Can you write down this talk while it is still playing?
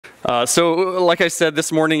So like I said,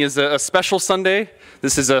 this morning is a special Sunday.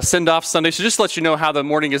 This is a send-off Sunday. So just to let you know how the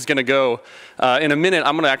morning is going to go, in a minute,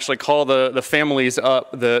 I'm going to actually call the families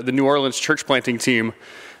up, the New Orleans church planting team.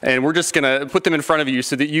 And we're just going to put them in front of you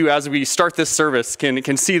so that you, as we start this service,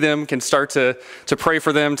 can see them, can start to pray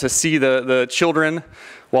for them, to see the children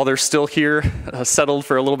while they're still here, settled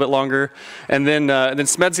for a little bit longer. And then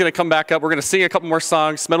Smed's going to come back up. We're going to sing a couple more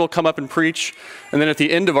songs. Smed will come up and preach. And then at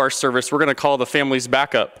the end of our service, we're going to call the families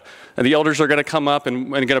back up. And the elders are going to come up and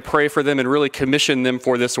going to pray for them and really commission them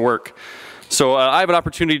for this work. So I have an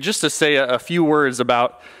opportunity just to say a few words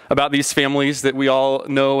about these families that we all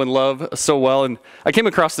know and love so well. And I came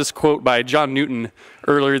across this quote by John Newton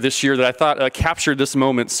earlier this year that I thought captured this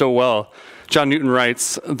moment so well. John Newton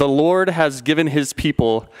writes, "The Lord has given his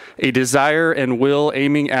people a desire and will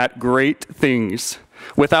aiming at great things.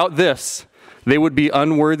 Without this, they would be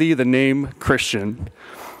unworthy the name Christian."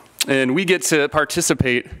 And we get to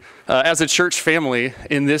participate as a church family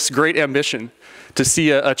in this great ambition to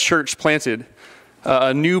see a church planted,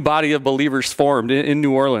 a new body of believers formed in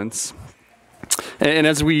New Orleans. And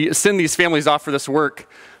as we send these families off for this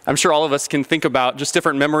work, I'm sure all of us can think about just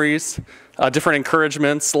different memories, different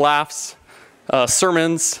encouragements, laughs,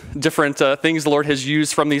 sermons, different things the Lord has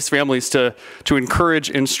used from these families to encourage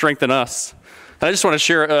and strengthen us. And I just want to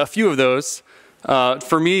share a few of those.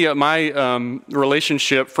 For me, my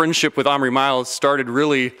friendship with Omri Miles started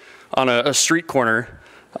really on a street corner,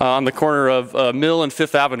 on the corner of Mill and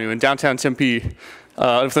Fifth Avenue in downtown Tempe,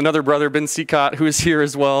 with another brother, Ben Seacott, who is here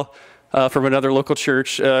as well from another local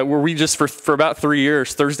church, where we just for about 3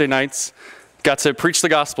 years, Thursday nights, got to preach the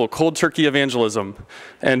gospel, cold turkey evangelism.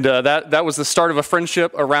 And that was the start of a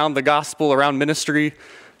friendship around the gospel, around ministry,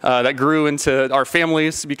 that grew into our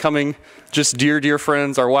families becoming just dear, dear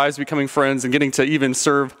friends, our wives becoming friends, and getting to even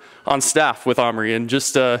serve on staff with Omri. And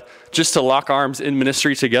just to lock arms in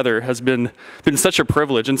ministry together has been such a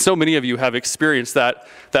privilege. And so many of you have experienced that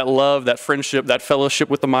love, that friendship, that fellowship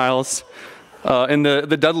with the Miles. And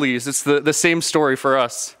the Dudleys, it's the same story for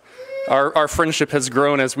us. Our friendship has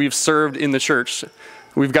grown as we've served in the church.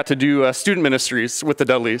 We've got to do student ministries with the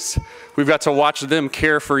Dudleys. We've got to watch them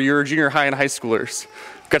care for your junior high and high schoolers.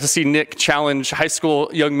 We've got to see Nick challenge high school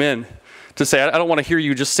young men to say, I don't want to hear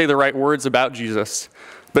you just say the right words about Jesus,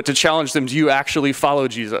 but to challenge them, do you actually follow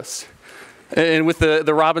Jesus? And with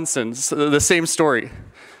the Robinsons, the same story.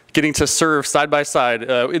 Getting to serve side by side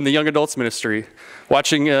in the young adults ministry,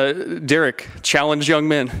 watching Derek challenge young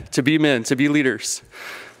men, to be leaders.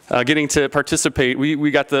 Getting to participate,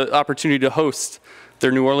 we got the opportunity to host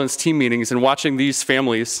their New Orleans team meetings and watching these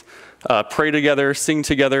families pray together, sing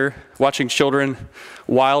together, watching children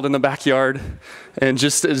wild in the backyard, and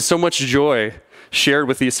just so much joy shared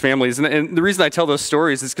with these families. And the reason I tell those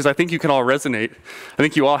stories is because I think you can all resonate. I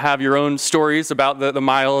think you all have your own stories about the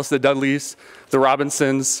Miles, the Dudleys, the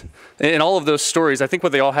Robinsons, and all of those stories. I think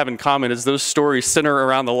what they all have in common is those stories center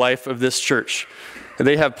around the life of this church.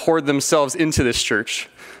 They have poured themselves into this church.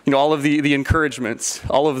 You know, all of the encouragements,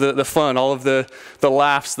 all of the fun, all of the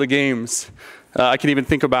laughs, the games. I can even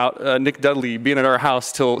think about Nick Dudley being at our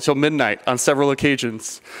house till midnight on several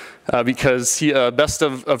occasions because a best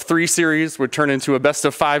of 3 series would turn into a best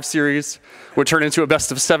of 5 series, would turn into a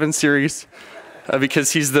best of 7 series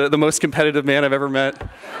because he's the most competitive man I've ever met.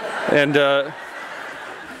 And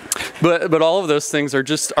but all of those things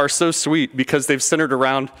are so sweet because they've centered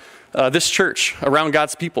around this church, around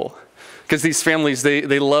God's people. Because these families,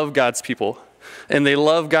 they love God's people. And they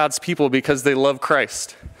love God's people because they love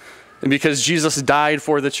Christ. And because Jesus died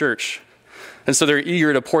for the church. And so they're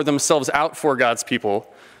eager to pour themselves out for God's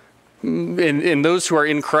people. And those who are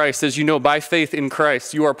in Christ, as you know, by faith in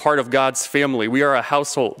Christ, you are part of God's family. We are a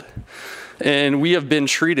household. And we have been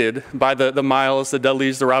treated by the Miles, the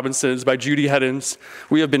Dudleys, the Robinsons, by Judy Heddens.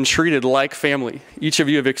 We have been treated like family. Each of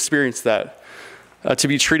you have experienced that. To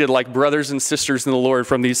be treated like brothers and sisters in the Lord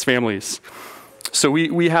from these families. So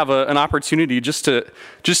we have an opportunity just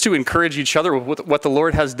to encourage each other with what the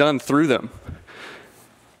Lord has done through them.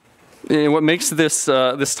 And what makes this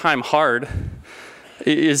time hard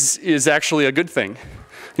is actually a good thing.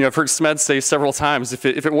 You know, I've heard Smed say several times, if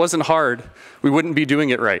it wasn't hard, we wouldn't be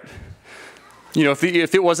doing it right. You know,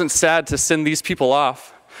 if it wasn't sad to send these people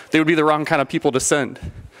off, they would be the wrong kind of people to send.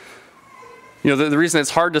 You know, the reason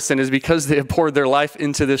it's hard to send is because they have poured their life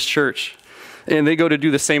into this church. And they go to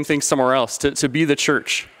do the same thing somewhere else, to be the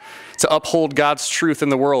church, to uphold God's truth in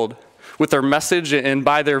the world with their message and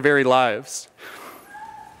by their very lives.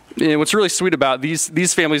 And what's really sweet about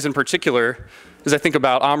these families in particular, as I think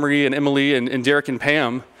about Omri and Emily and Derek and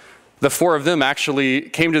Pam, the 4 of them actually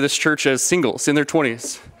came to this church as singles in their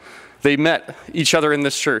 20s. They met each other in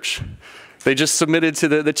this church. They just submitted to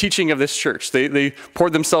the teaching of this church. They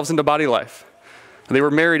poured themselves into body life. They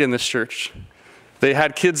were married in this church. They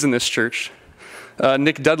had kids in this church.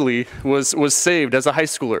 Nick Dudley was saved as a high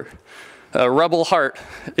schooler. A rebel heart,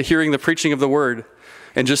 hearing the preaching of the word,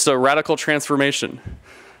 and just a radical transformation.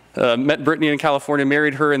 Met Brittany in California,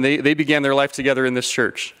 married her, and they began their life together in this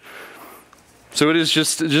church. So it is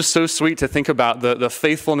just so sweet to think about the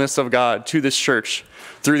faithfulness of God to this church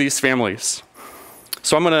through these families.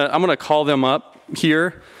 So I'm gonna call them up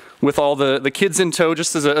here with all the kids in tow,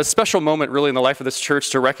 just as a special moment really in the life of this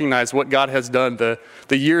church to recognize what God has done, the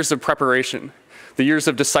years of preparation, the years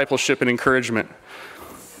of discipleship and encouragement.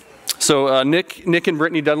 So Nick and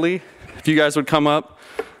Brittany Dudley, if you guys would come up,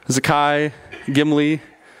 Zakai, Gimli,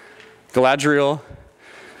 Galadriel,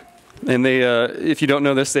 and they, if you don't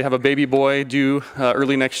know this, they have a baby boy due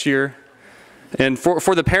early next year. And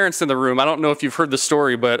for the parents in the room, I don't know if you've heard the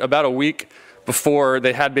story, but about a week before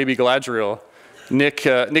they had baby Galadriel, Nick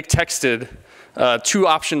texted 2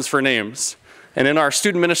 options for names. And in our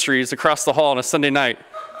student ministries across the hall on a Sunday night,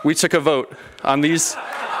 we took a vote on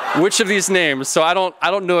which of these names. So I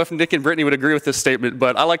don't know if Nick and Brittany would agree with this statement,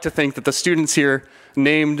 but I like to think that the students here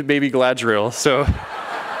named baby Galadriel. So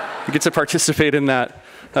you get to participate in that.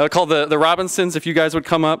 I'll call the Robinsons, if you guys would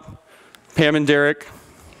come up. Pam and Derek.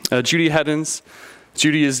 Judy Heddens.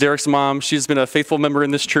 Judy is Derek's mom. She's been a faithful member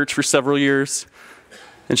in this church for several years,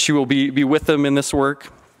 and she will be with them in this work.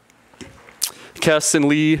 Kess and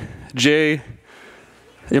Lee, Jay,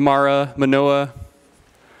 Imara, Manoa,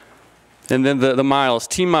 and then the Miles,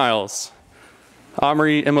 Team Miles.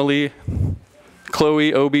 Omri, Emily,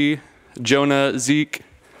 Chloe, Obi, Jonah, Zeke,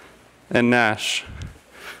 and Nash.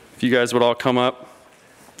 If you guys would all come up.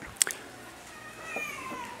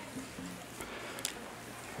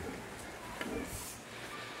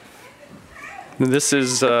 This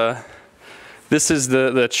is the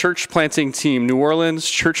church planting team, New Orleans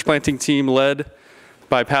church planting team led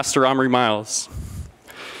by Pastor Omri Miles.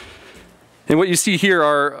 And what you see here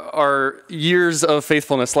are years of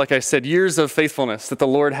faithfulness, like I said, years of faithfulness that the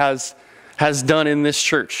Lord has done in this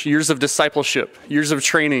church, years of discipleship, years of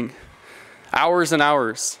training, hours and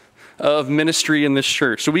hours of ministry in this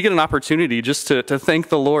church. So we get an opportunity just to thank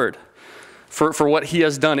the Lord for what he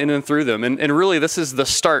has done in and through them. And really, this is the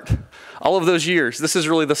start. All of those years, this is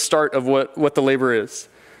really the start of what the labor is.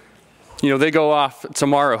 You know, they go off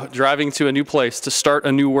tomorrow, driving to a new place to start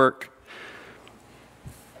a new work.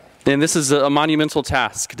 And this is a monumental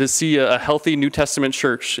task, to see a healthy New Testament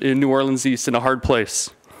church in New Orleans East in a hard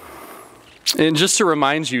place. And just to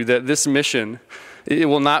remind you that this mission, it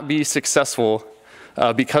will not be successful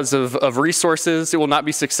because of resources. It will not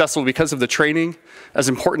be successful because of the training, as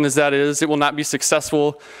important as that is. It will not be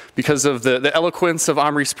successful because of the eloquence of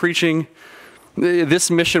Omri's preaching.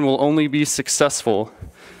 This mission will only be successful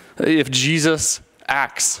if Jesus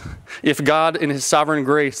acts, if God in his sovereign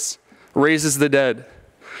grace raises the dead.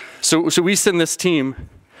 So we send this team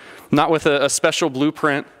not with a special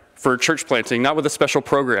blueprint for church planting, not with a special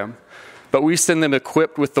program, but we send them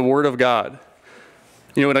equipped with the Word of God,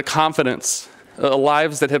 you know, in a confidence,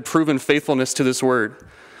 lives that have proven faithfulness to this Word,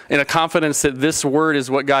 in a confidence that this Word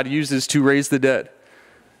is what God uses to raise the dead,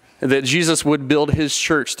 and that Jesus would build his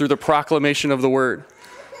church through the proclamation of the Word.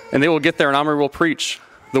 And they will get there and Omri will preach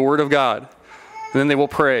the Word of God, and then they will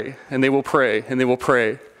pray, and they will pray, and they will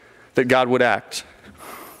pray that God would act.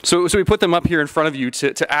 So we put them up here in front of you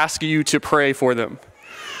to ask you to pray for them,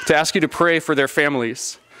 to ask you to pray for their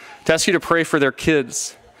families, to ask you to pray for their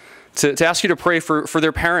kids, to ask you to pray for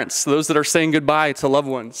their parents, those that are saying goodbye to loved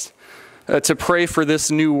ones, to pray for this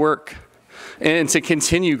new work, and to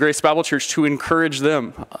continue Grace Bible Church to encourage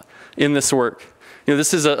them in this work. You know,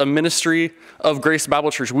 this is a ministry of Grace Bible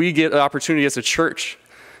Church. We get an opportunity as a church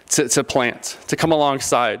to plant, to come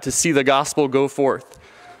alongside, to see the gospel go forth,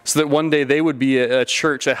 so that one day they would be a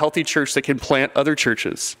church, a healthy church that can plant other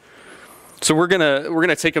churches. So we're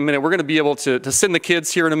gonna take a minute. We're gonna be able to send the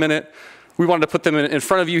kids here in a minute. We wanted to put them in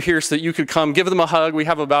front of you here so that you could come, give them a hug. We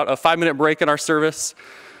have about a 5-minute break in our service,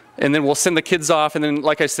 and then we'll send the kids off. And then,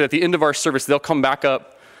 like I said, at the end of our service, they'll come back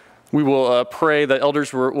up. We will pray. The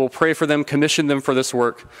elders will pray for them, commission them for this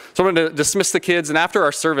work. So I'm going to dismiss the kids, and after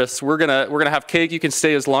our service, we're gonna have cake. You can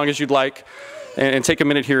stay as long as you'd like, and take a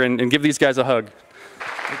minute here and give these guys a hug.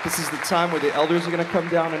 This is the time where the elders are going to come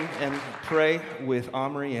down and pray with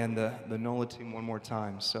Omri and the NOLA team one more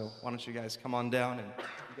time. So why don't you guys come on down, and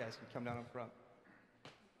you guys can come down up front.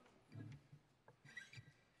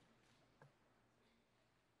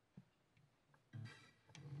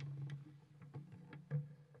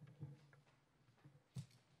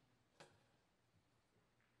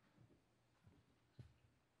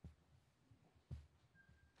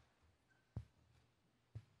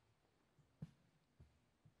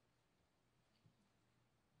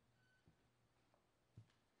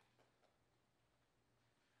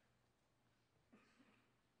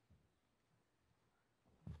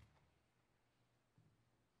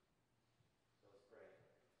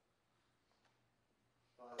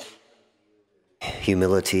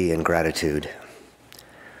 humility and gratitude.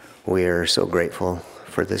 We are so grateful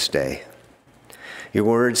for this day. Your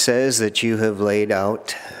word says that you have laid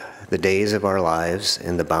out the days of our lives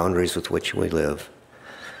and the boundaries with which we live.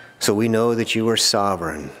 So we know that you are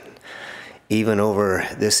sovereign, even over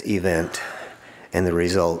this event and the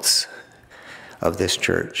results of this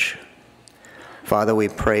church. Father, we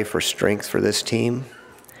pray for strength for this team,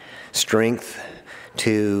 strength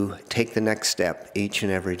to take the next step each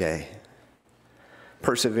and every day.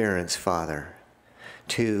 Perseverance, Father,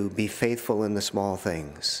 to be faithful in the small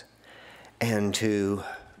things and to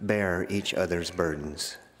bear each other's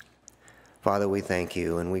burdens. Father, we thank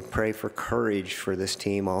you, and we pray for courage for this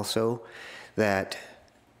team also, that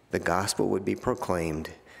the gospel would be proclaimed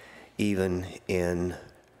even in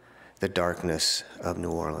the darkness of New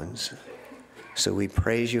Orleans. So we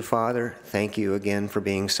praise you, Father. Thank you again for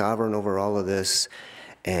being sovereign over all of this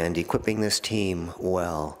and equipping this team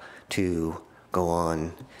well to go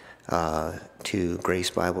on to Grace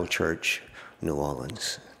Bible Church, New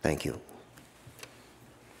Orleans. Thank you.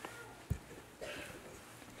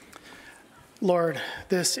 Lord,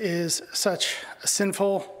 this is such a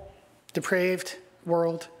sinful, depraved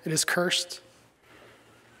world. It is cursed.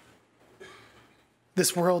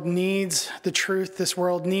 This world needs the truth. This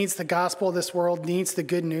world needs the gospel. This world needs the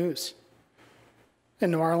good news.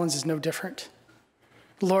 And New Orleans is no different.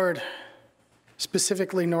 Lord,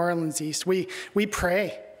 specifically New Orleans East, we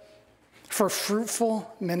pray for fruitful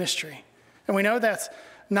ministry. And we know that's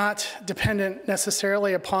not dependent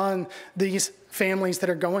necessarily upon these families that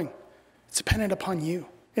are going. It's dependent upon you.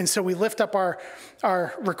 And so we lift up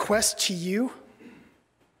our request to you,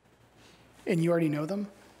 and you already know them.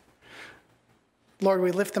 Lord,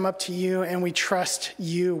 we lift them up to you, and we trust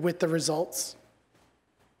you with the results.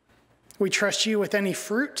 We trust you with any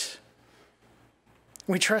fruit.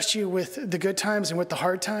 We trust you with the good times and with the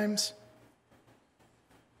hard times.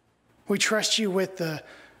 We trust you with the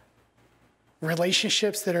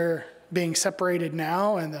relationships that are being separated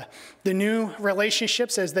now and the new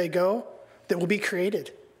relationships as they go that will be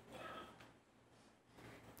created.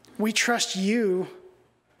 We trust you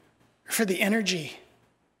for the energy,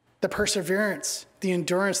 the perseverance, the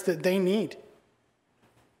endurance that they need.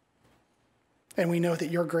 And we know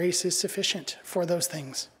that your grace is sufficient for those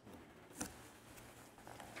things.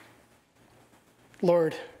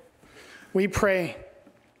 Lord, we pray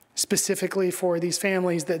specifically for these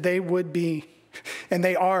families that they would be, and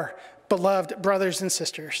they are, beloved brothers and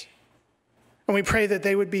sisters. And we pray that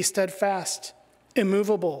they would be steadfast,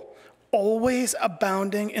 immovable, always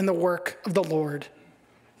abounding in the work of the Lord,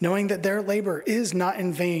 knowing that their labor is not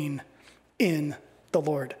in vain in the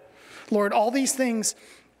Lord. Lord, all these things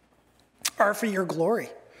are for your glory.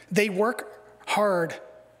 They work hard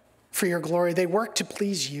for your glory. They work to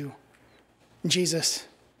please you. Jesus,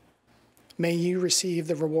 may you receive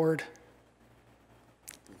the reward.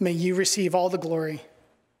 May you receive all the glory.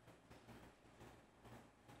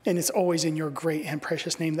 And it's always in your great and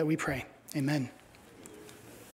precious name that we pray. Amen.